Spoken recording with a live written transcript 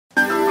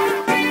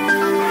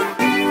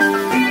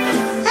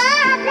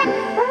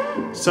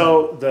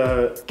So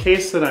the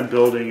case that I'm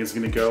building is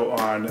going to go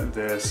on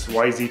this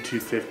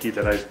YZ250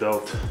 that I've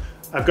built.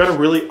 I've got a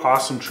really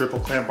awesome triple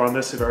clamp on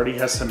this. It already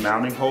has some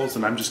mounting holes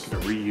and I'm just going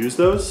to reuse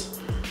those.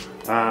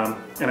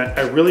 And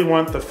I really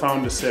want the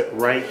phone to sit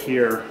right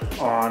here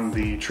on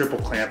the triple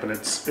clamp, and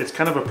it's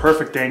kind of a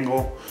perfect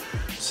angle.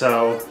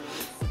 So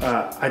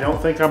I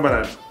don't think I'm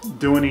going to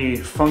do any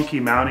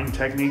funky mounting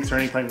techniques or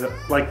anything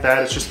like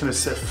that. It's just going to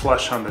sit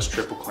flush on this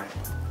triple clamp.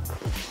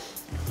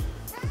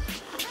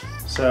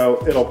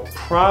 So it'll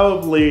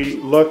probably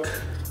look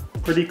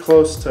pretty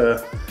close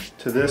to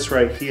this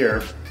right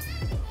here.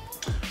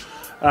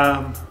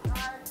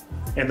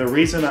 And the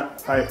reason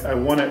I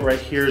want it right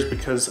here is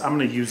because I'm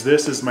going to use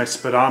this as my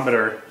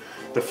speedometer,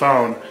 the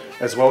phone,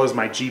 as well as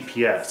my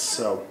GPS.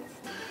 So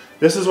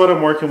this is what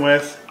I'm working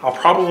with. I'll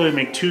probably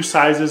make two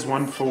sizes,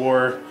 one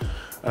for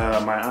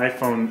my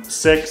iPhone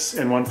 6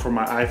 and one for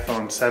my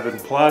iPhone 7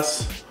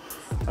 Plus.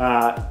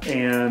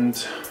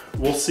 And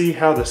we'll see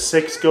how the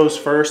 6 goes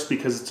first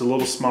because it's a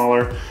little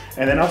smaller.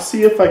 And then I'll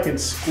see if I can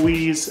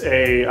squeeze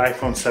a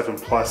iPhone 7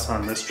 Plus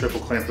on this triple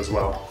clamp as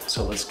well.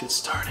 So let's get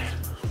started.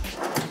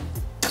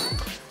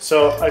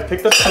 So I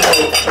picked up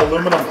some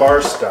aluminum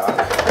bar stock,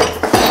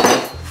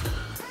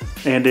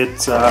 and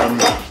it's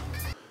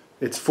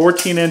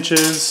 14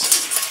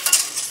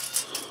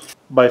 inches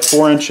by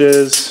 4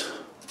 inches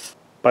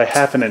by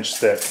half an inch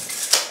thick.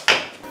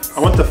 I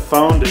want the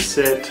phone to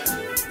sit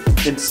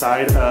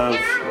inside of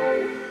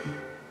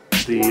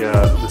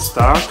the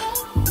stock,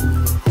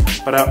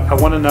 but I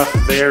want enough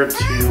there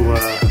to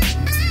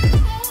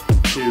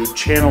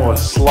channel a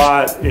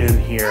slot in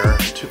here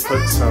to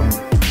put some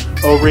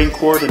O-ring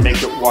cord and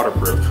make it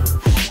waterproof.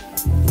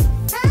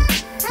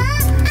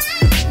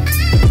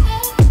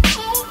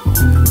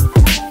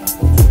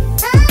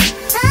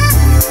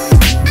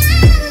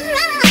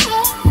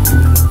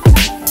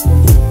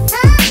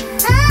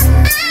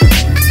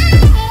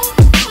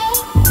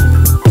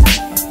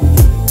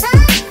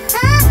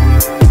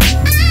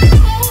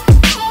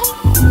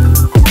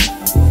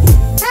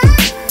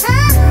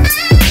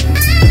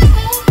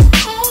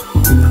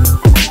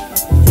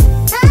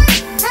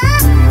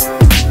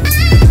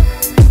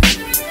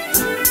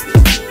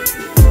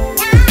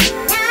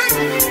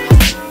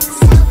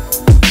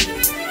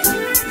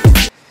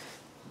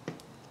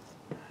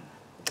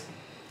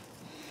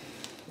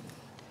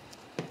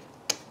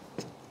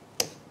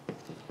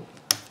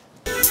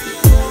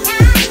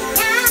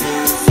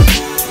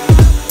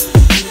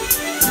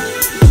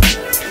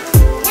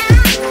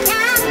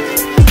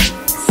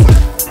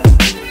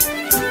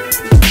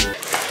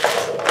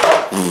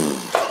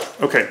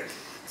 Okay,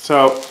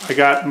 so I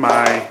got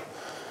my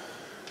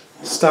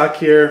stock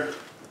here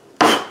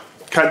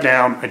cut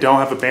down. I don't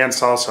have a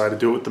bandsaw, so I had to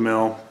do it with the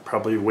mill.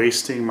 Probably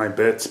wasting my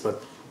bits,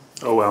 but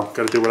oh well,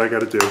 gotta do what I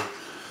gotta do.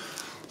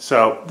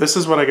 So this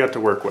is what I got to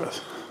work with.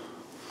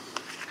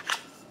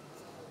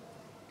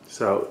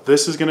 So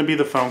this is gonna be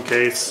the phone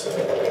case.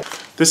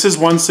 This is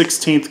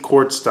 1/16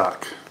 cord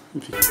stock.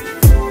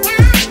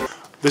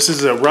 This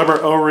is a rubber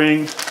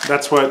O-ring.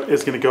 That's what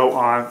is gonna go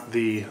on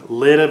the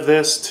lid of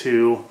this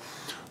to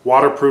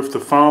waterproof the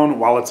phone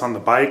while it's on the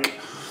bike.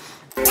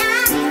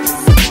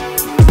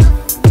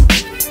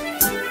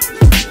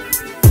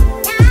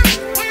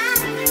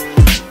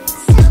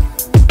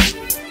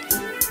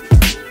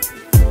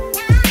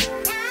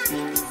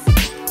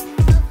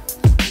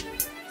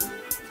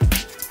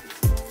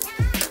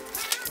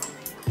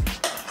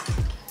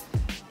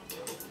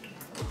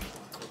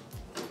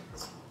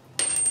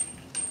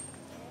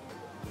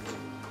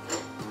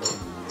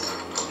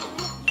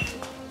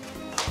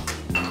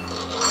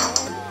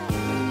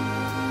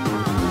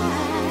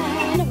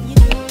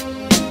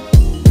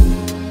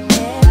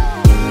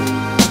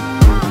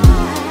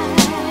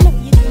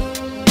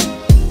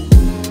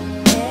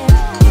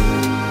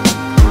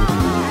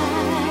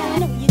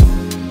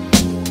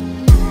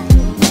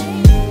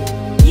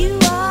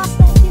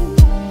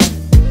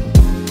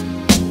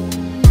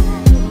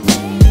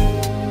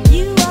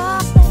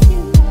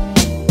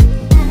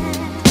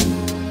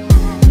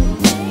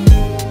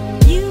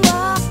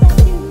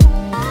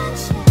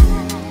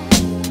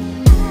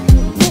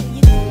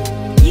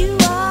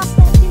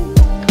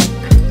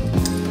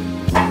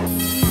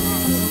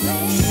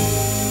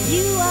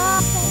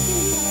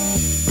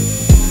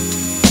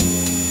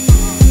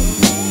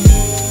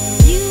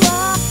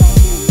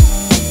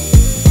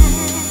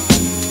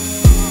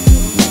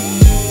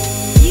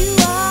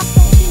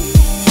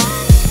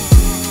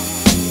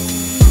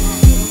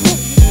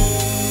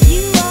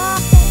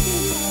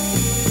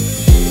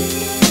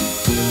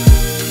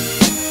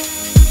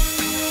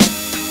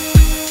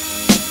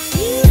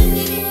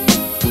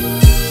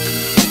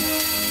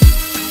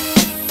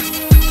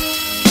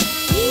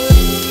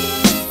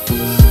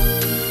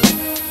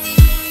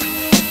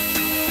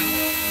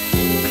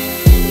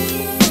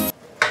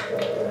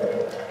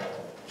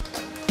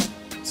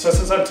 So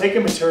since I'm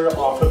taking material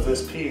off of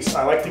this piece,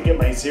 I like to get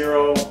my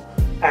zero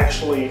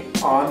actually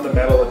on the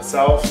metal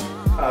itself.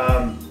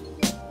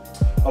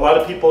 A lot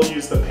of people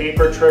use the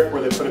paper trick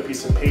where they put a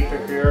piece of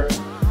paper here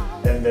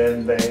and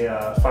and then they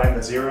find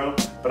the 0.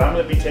 But I'm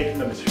going to be taking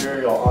the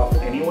material off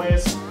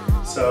anyways,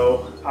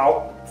 so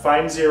I'll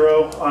find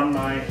 0 on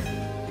my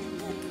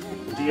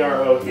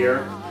DRO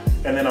here,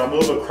 and then I'll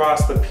move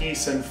across the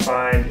piece and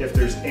find if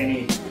there's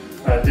any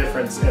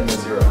difference in the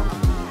 0.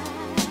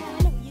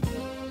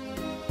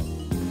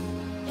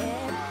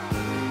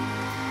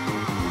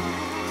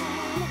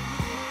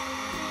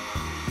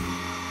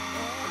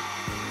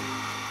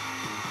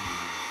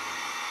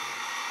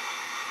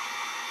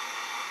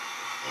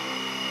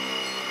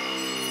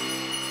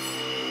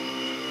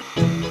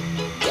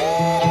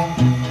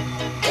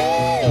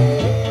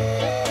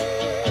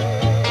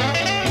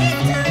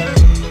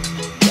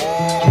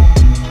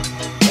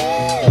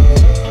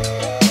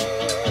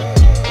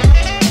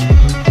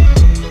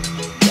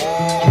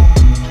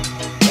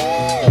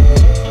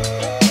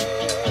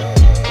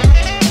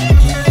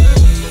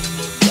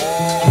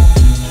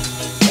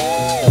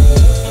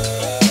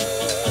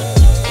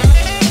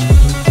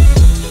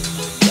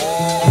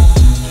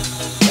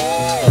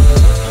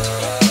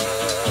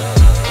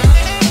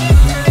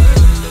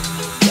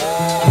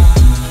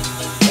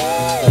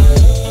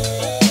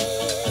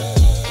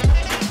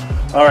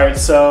 Alright,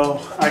 so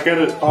I got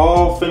it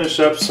all finished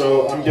up,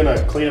 so I'm going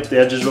to clean up the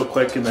edges real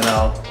quick and then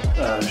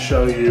I'll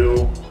show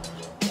you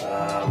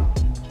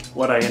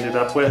what I ended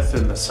up with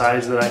and the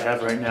size that I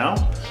have right now.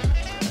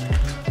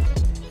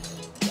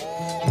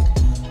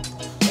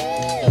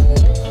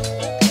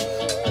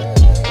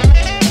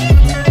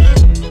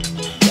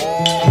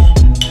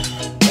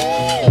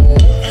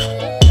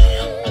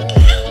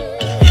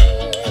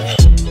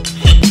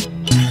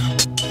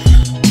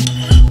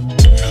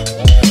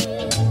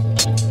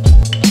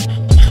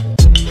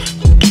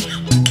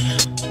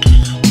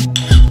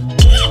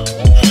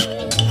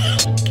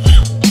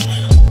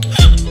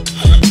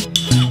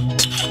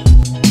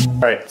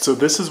 Alright, so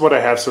this is what I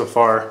have so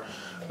far.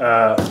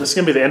 This is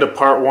going to be the end of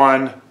part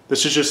 1.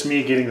 This is just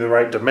me getting the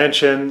right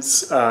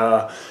dimensions.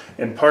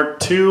 In part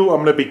 2, I'm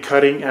going to be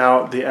cutting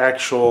out the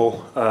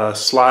actual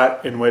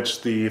slot in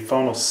which the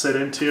phone will sit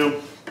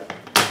into.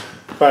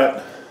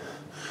 But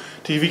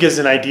to give you guys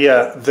an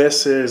idea,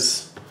 this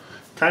is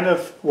kind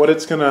of what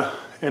it's going to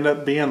end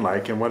up being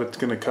like and what it's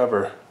going to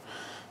cover.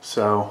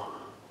 So,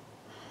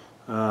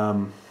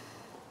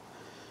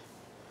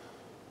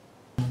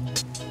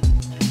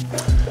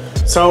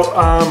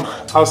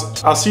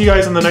 I'll see you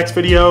guys in the next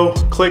video.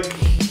 Click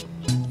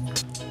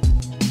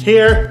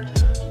here,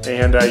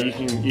 and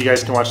you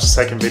guys can watch the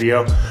second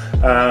video.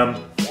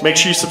 Make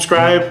sure you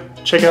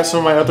subscribe, check out some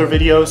of my other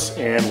videos,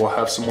 and we'll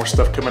have some more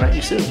stuff coming at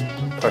you soon.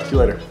 Talk to you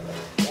later.